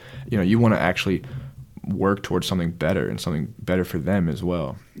 to, you know, you want to actually work towards something better and something better for them as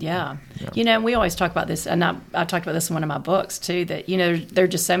well. Yeah. You know, we always talk about this, and I talked about this in one of my books too, that, you know, there are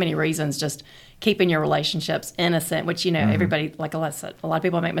just so many reasons just keeping your relationships innocent, which, you know, everybody, like a lot of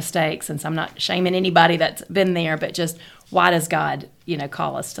people make mistakes, and so I'm not shaming anybody that's been there, but just why does God, you know,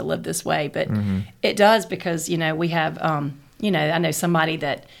 call us to live this way? But it does, because, you know, we have, you know, I know somebody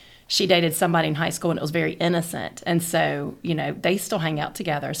that she dated somebody in high school and it was very innocent. And so, you know, they still hang out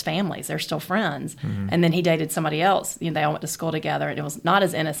together as families. They're still friends. And then he dated somebody else. You know, they all went to school together, and it was not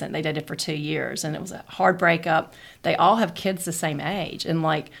as innocent. They dated for 2 years, and it was a hard breakup. They all have kids the same age. And,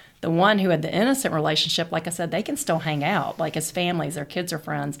 like, the one who had the innocent relationship, like I said, they can still hang out, like, as families. Their kids are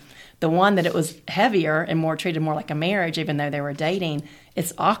friends. The one that it was heavier and more treated more like a marriage, even though they were dating,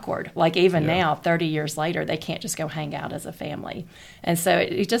 it's awkward. Like, even now, 30 years later, they can't just go hang out as a family. And so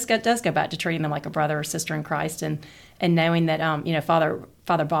it just does go back to treating them like a brother or sister in Christ, and knowing that, you know, Father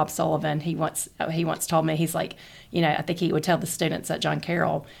Bob Sullivan, he once told me, he's like, you know, I think he would tell the students at John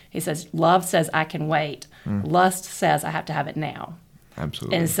Carroll, he says, love says I can wait. Lust says I have to have it now.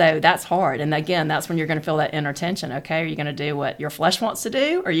 Absolutely. And so that's hard. And again, that's when you're going to feel that inner tension. Okay, are you going to do what your flesh wants to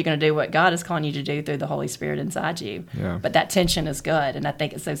do, or are you going to do what God is calling you to do through the Holy Spirit inside you? Yeah. But that tension is good. And I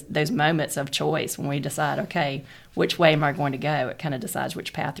think it's those moments of choice when we decide, okay, which way am I going to go? It kind of decides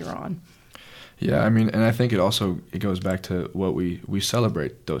which path you're on. Yeah, I mean, and I think it goes back to what we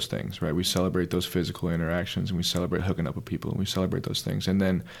celebrate those things, right? We celebrate those physical interactions, and we celebrate hooking up with people, and we celebrate those things. And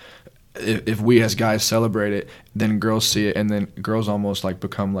then if we as guys celebrate it, then girls see it, and then girls almost, like,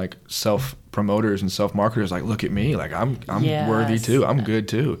 become, like, self-promoters and self-marketers, like, look at me, like, I'm worthy too, I'm good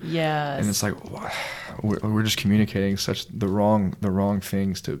too. Yes. And it's like, we're just communicating such the wrong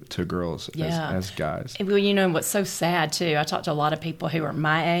things to girls as guys. Well, you know what's so sad too, I talk to a lot of people who are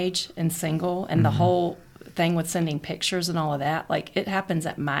my age and single, and the whole thing with sending pictures and all of that, like, it happens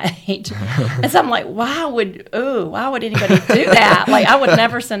at my age. And so I'm like, why would anybody do that? Like, I would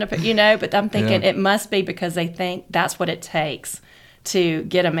never send a picture, you know, but I'm thinking it must be because they think that's what it takes to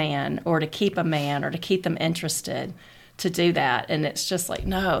get a man, or to keep a man, or to keep them interested, to do that. And it's just like,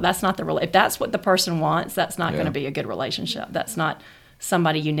 no, that's not if that's what the person wants, that's not going to be a good relationship. That's not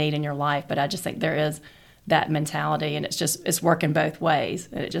somebody you need in your life. But I just think there is that mentality, and it's working both ways.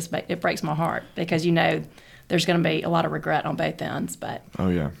 And it breaks my heart, because, you know, there's going to be a lot of regret on both ends. But oh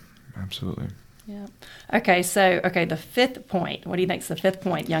yeah, absolutely. Yeah. Okay. So, the fifth point. What do you think is the fifth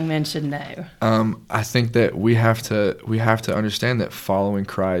point young men should know? I think that we have to understand that following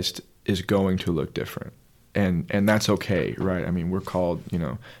Christ is going to look different, and that's okay, right? I mean, we're called,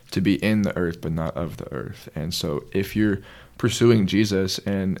 to be in the earth, but not of the earth. And so, if you're pursuing Jesus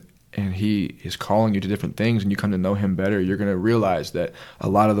and he is calling you to different things, and you come to know him better, you're going to realize that a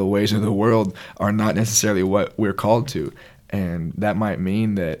lot of the ways of the world are not necessarily what we're called to, and that might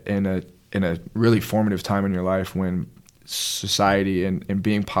mean that in a really formative time in your life when society and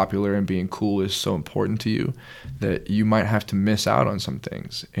being popular and being cool is so important to you, that you might have to miss out on some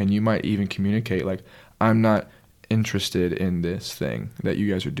things. And you might even communicate like, I'm not interested in this thing that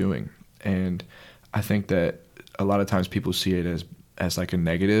you guys are doing. And I think that a lot of times people see it as like a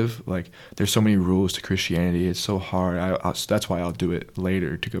negative, like there's so many rules to Christianity, it's so hard. That's why I'll do it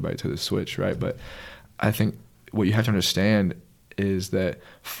later, to go back to the switch, right? But I think what you have to understand is that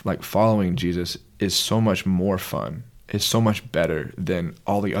like following Jesus is so much more fun. It's so much better than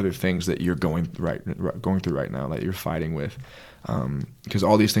all the other things that you're going through right now, that you're fighting with. Because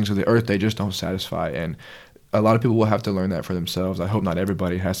all these things of the earth, they just don't satisfy. And a lot of people will have to learn that for themselves. I hope not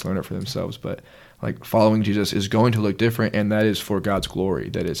everybody has to learn it for themselves, but like following Jesus is going to look different, and that is for God's glory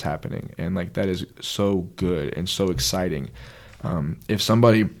that is happening. And like that is so good and so exciting. If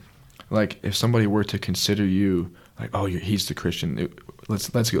somebody were to consider you like, oh, he's the Christian, let's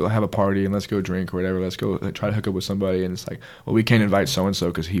go have a party and let's go drink or whatever, let's go try to hook up with somebody, and it's like, well, we can't invite so and so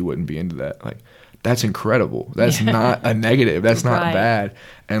because he wouldn't be into that. Like, that's incredible. That's not a negative. That's not bad.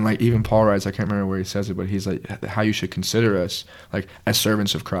 And like even Paul writes, I can't remember where he says it, but he's like, how you should consider us like as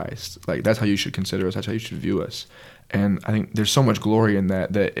servants of Christ. Like that's how you should consider us. That's how you should view us. And I think there's so much glory in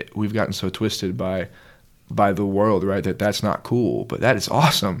that we've gotten so twisted by the world, right? That's not cool, but that is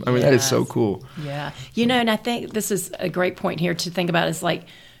awesome. I mean, that is so cool. Yeah. And I think this is a great point here to think about, is like,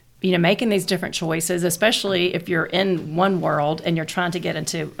 making these different choices, especially if you're in one world and you're trying to get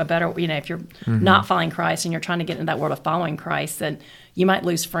into a better, if you're not following Christ and you're trying to get into that world of following Christ, then you might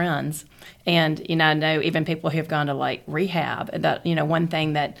lose friends. And, I know even people who have gone to like rehab, that, one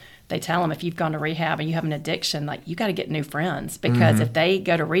thing that they tell them, if you've gone to rehab and you have an addiction, like you got to get new friends, because if they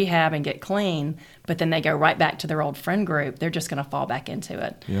go to rehab and get clean, but then they go right back to their old friend group, they're just going to fall back into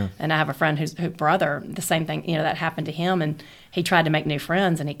it. Yeah. And I have a friend whose brother, the same thing, that happened to him, and he tried to make new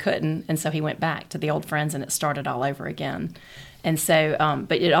friends and he couldn't. And so he went back to the old friends and it started all over again. And so,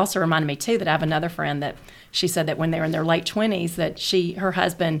 but it also reminded me too that I have another friend that she said that when they were in their late 20s, that her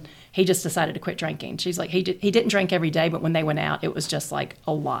husband, he just decided to quit drinking. She's like, he didn't drink every day, but when they went out, it was just like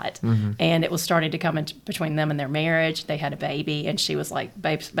a lot. And it was starting to come in between them and their marriage. They had a baby, and she was like,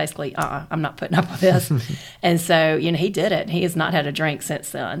 basically, I'm not putting up with this. And so, he did it. He has not had a drink since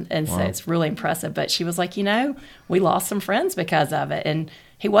then. And so it's really impressive. But she was like, we lost some friends because of it. And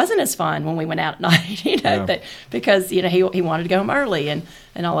he wasn't as fun when we went out at night, but because, he wanted to go home early and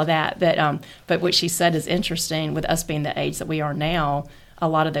all of that. But what she said is interesting, with us being the age that we are now, a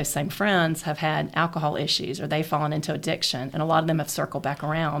lot of those same friends have had alcohol issues, or they've fallen into addiction, and a lot of them have circled back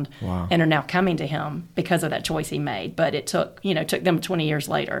around and are now coming to him because of that choice he made. But it took them 20 years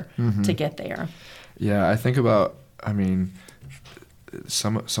later to get there. Yeah, I think about,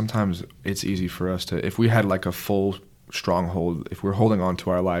 sometimes it's easy for us to, if we had like a full stronghold, if we're holding on to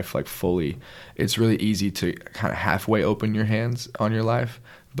our life like fully, it's really easy to kind of halfway open your hands on your life,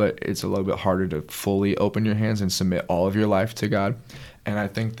 but it's a little bit harder to fully open your hands and submit all of your life to God. And I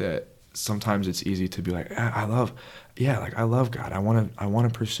think that sometimes it's easy to be like, I love God. I want to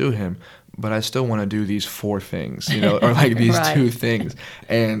pursue him, but I still want to do these 4 things, or like these 2 things.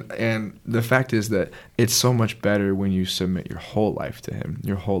 And the fact is that it's so much better when you submit your whole life to him,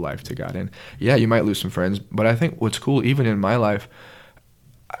 your whole life to God. And yeah, you might lose some friends, but I think what's cool, even in my life,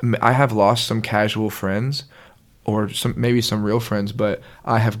 I have lost some casual friends, or maybe some real friends, but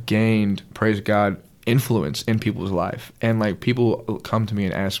I have gained, praise God, influence in people's life. And like people come to me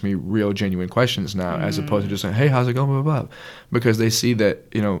and ask me real genuine questions now, as opposed to just saying, hey, how's it going, blah, blah, blah. Because they see that,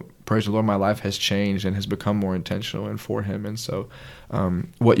 praise the Lord, my life has changed and has become more intentional and for him. And so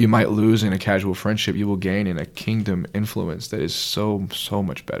what you might lose in a casual friendship, you will gain in a kingdom influence that is so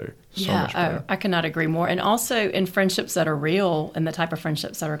much better. Much better. I cannot agree more. And also in friendships that are real, and the type of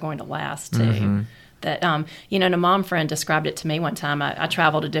friendships that are going to last too. That, and a mom friend described it to me one time. I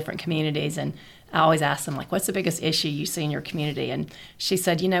traveled to different communities, and I always ask them, like, what's the biggest issue you see in your community? And she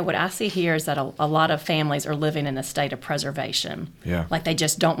said, what I see here is that a lot of families are living in a state of preservation. Yeah. Like they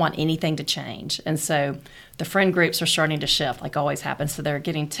just don't want anything to change. And so the friend groups are starting to shift, like always happens. So they're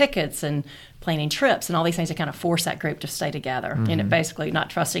getting tickets and planning trips and all these things to kind of force that group to stay together. And basically not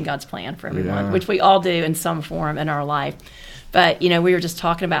trusting God's plan for everyone, which we all do in some form in our life. But, we were just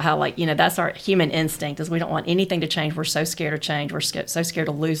talking about how, that's our human instinct is we don't want anything to change. We're so scared of change. We're so scared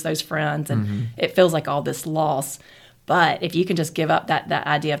to lose those friends. And it feels like all this loss. But if you can just give up that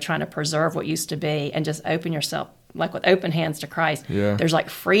idea of trying to preserve what used to be and just open yourself, like with open hands to Christ, there's like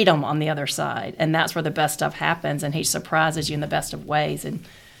freedom on the other side. And that's where the best stuff happens. And he surprises you in the best of ways. And,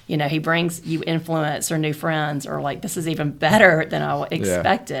 he brings you influence or new friends or like, this is even better than I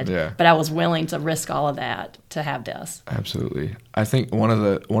expected. But I was willing to risk all of that to have this. Absolutely. I think one of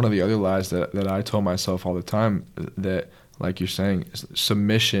the other lies that I told myself all the time that, like you're saying,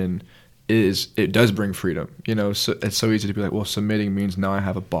 submission it does bring freedom. So it's so easy to be like, well, submitting means now I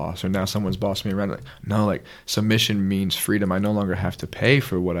have a boss or now someone's bossing me around. Like, no, like submission means freedom. I no longer have to pay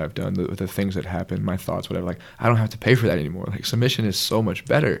for what I've done, the things that happen, my thoughts, whatever. Like, I don't have to pay for that anymore. Like, submission is so much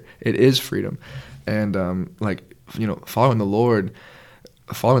better. It is freedom. And following the Lord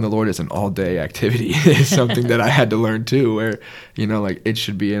is an all-day activity. It's something that I had to learn too, where, it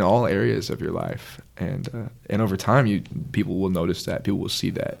should be in all areas of your life. And over time, people will notice that. People will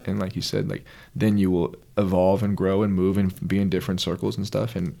see that. And like you said, then you will evolve and grow and move and be in different circles and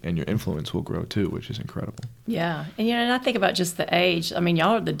stuff, and your influence will grow too, which is incredible. Yeah. And I think about just the age. I mean,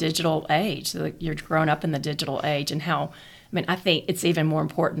 y'all are the digital age. You're growing up in the digital age, and how, I think it's even more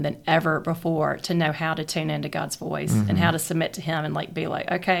important than ever before to know how to tune into God's voice and how to submit to him and be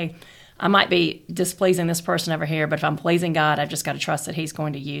like, okay, I might be displeasing this person over here, but if I'm pleasing God, I've just got to trust that he's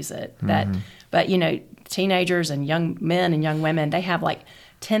going to use it. But teenagers and young men and young women, they have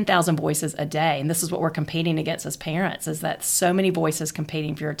 10,000 voices a day. And this is what we're competing against as parents, is that so many voices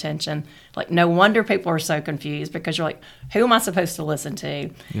competing for your attention. No wonder people are so confused, because you're like, who am I supposed to listen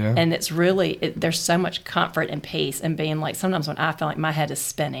to? Yeah. And it's really, there's so much comfort and peace in being sometimes when I feel like my head is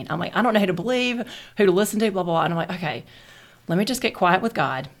spinning, I'm like, I don't know who to believe, who to listen to, blah, blah, blah. And I'm like, okay, let me just get quiet with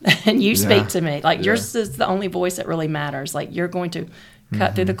God and you speak to me. Yours is the only voice that really matters. You're going to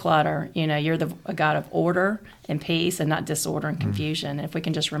cut through the clutter. You're a God of order and peace and not disorder and confusion. And if we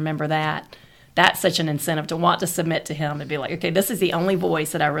can just remember that, that's such an incentive to want to submit to him and be like, okay, this is the only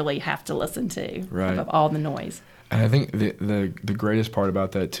voice that I really have to listen to of all the noise. And I think the greatest part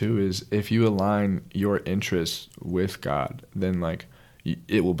about that too is if you align your interests with God, then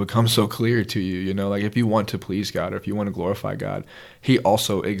it will become so clear to you, if you want to please God or if you want to glorify God, he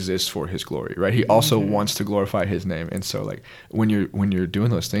also exists for his glory, right? He also wants to glorify his name. And so when you're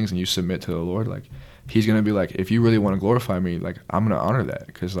doing those things and you submit to the Lord, he's going to be like, if you really want to glorify me, I'm going to honor that,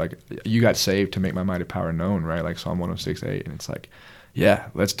 because you got saved to make my mighty power known, right? Psalm 106:8. And it's yeah,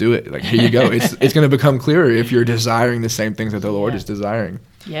 let's do it. Here you go. It's going to become clearer if you're desiring the same things that the Lord is desiring.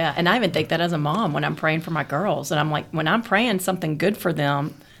 Yeah, and I even think that as a mom when I'm praying for my girls, and I'm when I'm praying something good for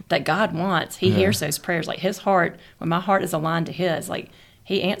them that God wants, he hears those prayers. His heart, when my heart is aligned to his,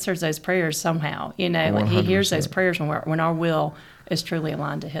 he answers those prayers somehow. He hears those prayers when our will is truly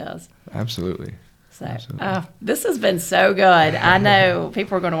aligned to his. Absolutely. So, Absolutely. This has been so good. I know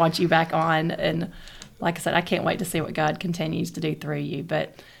people are going to want you back on, and like I said, I can't wait to see what God continues to do through you.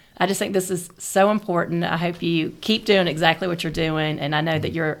 But I just think this is so important. I hope you keep doing exactly what you're doing. And I know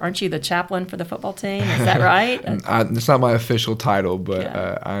that aren't you the chaplain for the football team? Is that right? It's not my official title,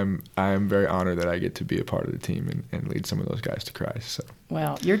 but I'm very honored that I get to be a part of the team and lead some of those guys to Christ. So.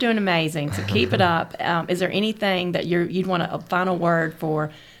 Well, you're doing amazing. So keep it up. Is there anything that you'd want a final word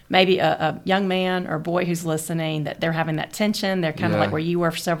for maybe a young man or boy who's listening, that they're having that tension? They're kind of like where you were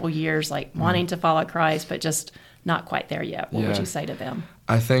for several years, wanting to follow Christ, but just not quite there yet. What would you say to them?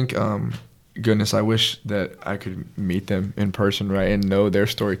 I think, goodness, I wish that I could meet them in person, right, and know their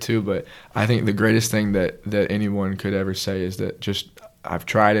story too. But I think the greatest thing that anyone could ever say is that I've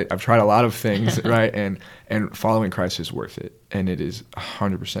tried it. I've tried a lot of things, right, and following Christ is worth it, and it is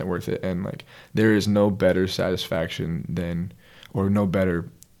 100% worth it. And there is no better satisfaction or no better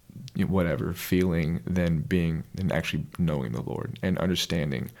feeling than actually knowing the Lord and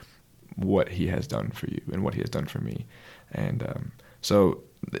understanding what he has done for you and what he has done for me. And so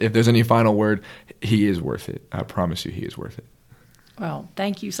if there's any final word, he is worth it. I promise you he is worth it. Well,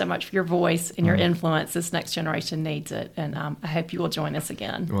 thank you so much for your voice and your influence. This next generation needs it, and I hope you will join us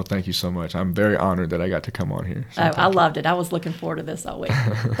again. Well, thank you so much. I'm very honored that I got to come on here. So I loved it. I was looking forward to this all week.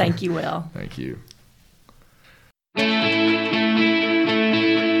 Thank you, Will. Thank you.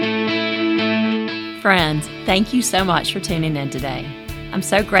 Friends, thank you so much for tuning in today. I'm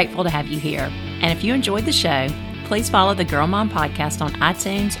so grateful to have you here. And if you enjoyed the show, please follow the Girl Mom Podcast on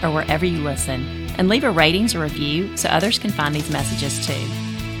iTunes or wherever you listen, and leave a ratings or review so others can find these messages too.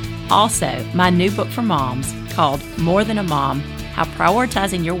 Also, my new book for moms called More Than a Mom, How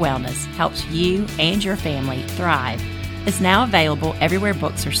Prioritizing Your Wellness Helps You and Your Family Thrive, is now available everywhere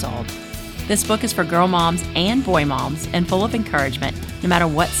books are sold. This book is for girl moms and boy moms and full of encouragement no matter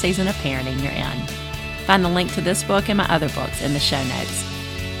what season of parenting you're in. Find the link to this book and my other books in the show notes.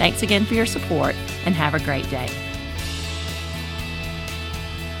 Thanks again for your support and have a great day.